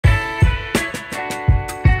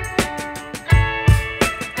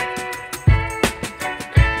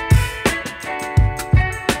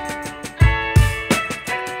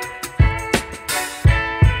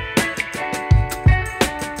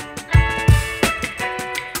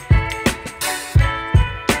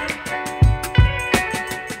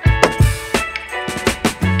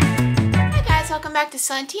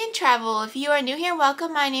Sentian Travel. If you are new here,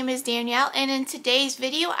 welcome. My name is Danielle, and in today's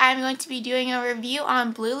video I'm going to be doing a review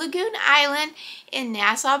on Blue Lagoon Island in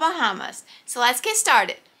Nassau, Bahamas. So let's get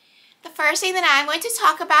started. The first thing that I'm going to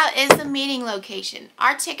talk about is the meeting location.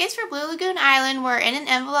 Our tickets for Blue Lagoon Island were in an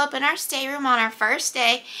envelope in our stateroom on our first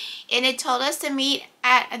day, and it told us to meet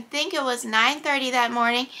at, I think it was 9:30 that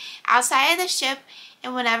morning outside of the ship.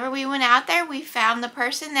 And whenever we went out there, we found the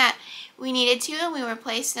person that we needed to, and we were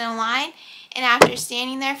placed in a line. And after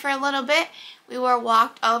standing there for a little bit, we were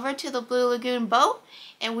walked over to the Blue Lagoon boat,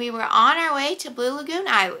 and we were on our way to Blue Lagoon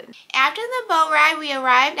Island. After the boat ride, we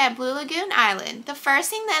arrived at Blue Lagoon Island. The first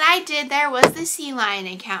thing that I did there was the sea lion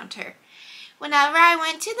encounter. Whenever I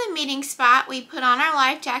went to the meeting spot, we put on our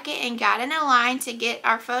life jacket and got in a line to get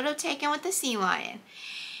our photo taken with the sea lion.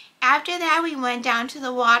 After that, we went down to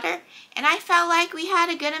the water, and I felt like we had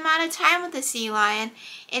a good amount of time with the sea lion,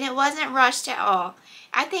 and it wasn't rushed at all.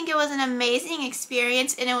 I think it was an amazing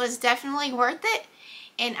experience, and it was definitely worth it,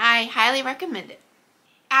 and I highly recommend it.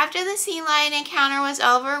 After the sea lion encounter was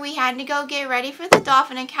over, we had to go get ready for the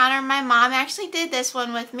dolphin encounter. My mom actually did this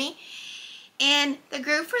one with me, and the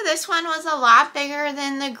group for this one was a lot bigger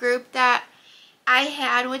than the group that I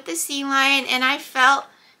had with the sea lion, and I felt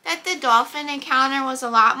that the dolphin encounter was a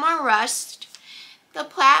lot more rushed. The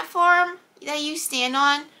platform that you stand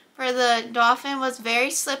on for the dolphin was very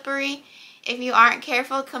slippery if you aren't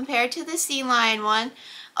careful compared to the sea lion one.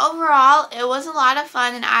 Overall, it was a lot of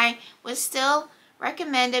fun, and I would still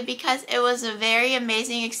recommend it because it was a very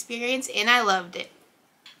amazing experience and I loved it.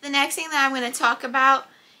 The next thing that I'm going to talk about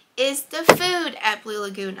is the food at Blue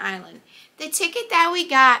Lagoon Island. The ticket that we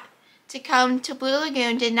got to come to Blue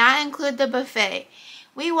Lagoon did not include the buffet.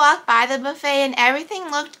 We walked by the buffet and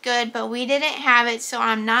everything looked good, but we didn't have it, so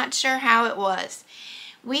I'm not sure how it was.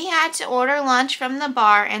 We had to order lunch from the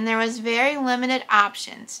bar, and there was very limited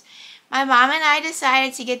options. My mom and I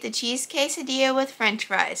decided to get the cheese quesadilla with french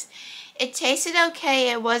fries. It tasted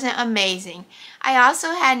okay, it wasn't amazing. I also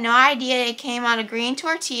had no idea it came on a green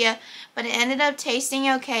tortilla, but it ended up tasting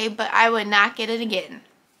okay, but I would not get it again.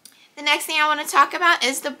 The next thing I want to talk about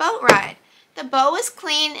is the boat ride. The boat was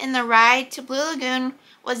clean, and the ride to Blue Lagoon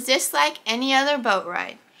was just like any other boat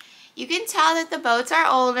ride. You can tell that the boats are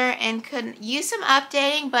older and could use some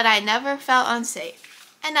updating, but I never felt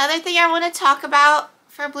unsafe. Another thing I want to talk about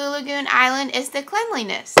for Blue Lagoon Island is the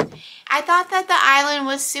cleanliness. I thought that the island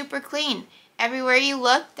was super clean. Everywhere you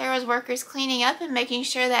looked, there was workers cleaning up and making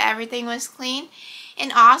sure that everything was clean,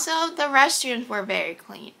 and also the restrooms were very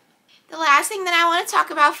clean. The last thing that I want to talk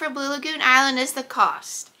about for Blue Lagoon Island is the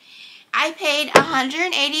cost. I paid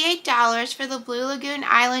 $188 for the Blue Lagoon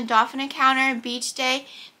Island Dolphin Encounter and Beach Day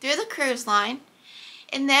through the cruise line.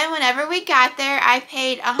 And then whenever we got there, I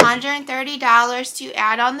paid $130 to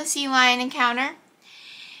add on the sea lion encounter.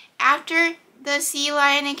 After the sea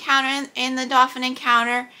lion encounter and the dolphin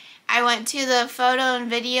encounter, I went to the photo and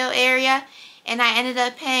video area, and I ended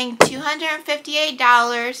up paying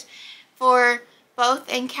 $258 for both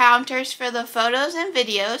encounters for the photos and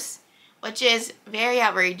videos, which is very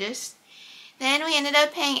outrageous. Then we ended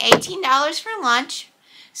up paying $18 for lunch.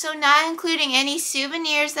 So not including any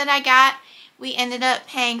souvenirs that I got, we ended up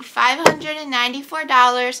paying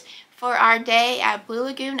 $594 for our day at Blue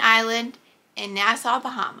Lagoon Island in Nassau,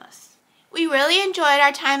 Bahamas. We really enjoyed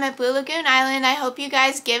our time at Blue Lagoon Island. I hope you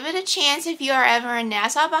guys give it a chance if you are ever in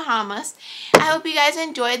Nassau, Bahamas. I hope you guys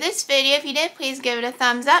enjoyed this video. If you did, please give it a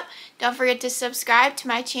thumbs up. Don't forget to subscribe to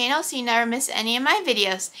my channel so you never miss any of my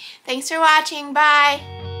videos. Thanks for watching.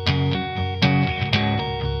 Bye!